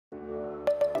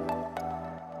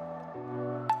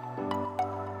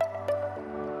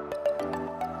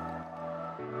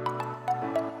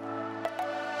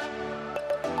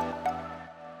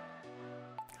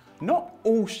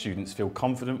all students feel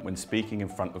confident when speaking in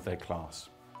front of their class.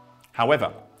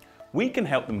 However, we can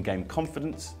help them gain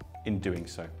confidence in doing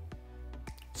so.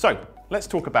 So, let's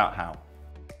talk about how.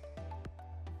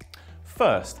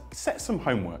 First, set some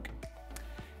homework.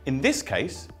 In this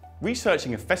case,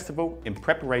 researching a festival in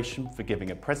preparation for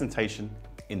giving a presentation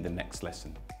in the next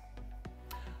lesson.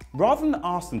 Rather than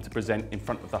ask them to present in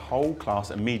front of the whole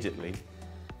class immediately,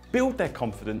 build their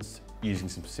confidence using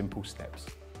some simple steps.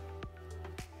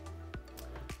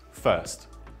 First,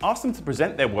 ask them to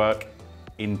present their work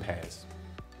in pairs.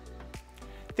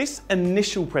 This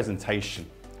initial presentation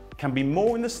can be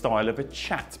more in the style of a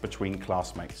chat between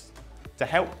classmates to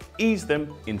help ease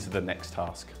them into the next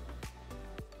task.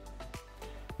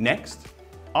 Next,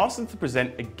 ask them to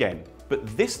present again, but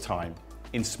this time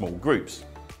in small groups.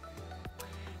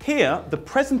 Here, the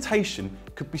presentation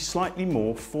could be slightly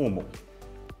more formal.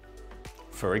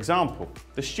 For example,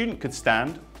 the student could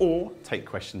stand or take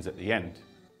questions at the end.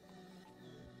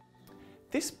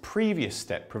 This previous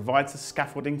step provides the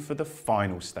scaffolding for the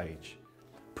final stage,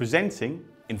 presenting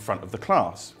in front of the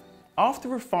class. After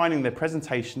refining their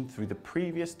presentation through the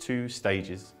previous two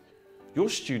stages, your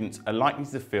students are likely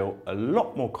to feel a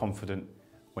lot more confident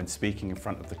when speaking in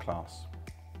front of the class.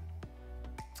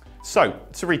 So,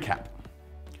 to recap.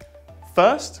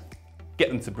 First, get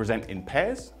them to present in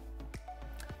pairs,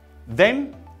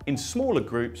 then in smaller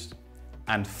groups,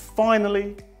 and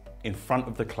finally in front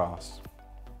of the class.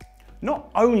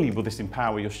 Not only will this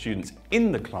empower your students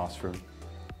in the classroom,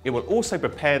 it will also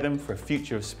prepare them for a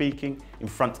future of speaking in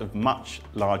front of much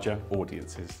larger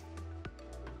audiences.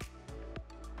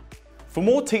 For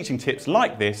more teaching tips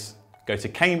like this, go to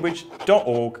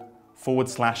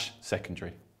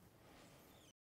cambridge.org/secondary.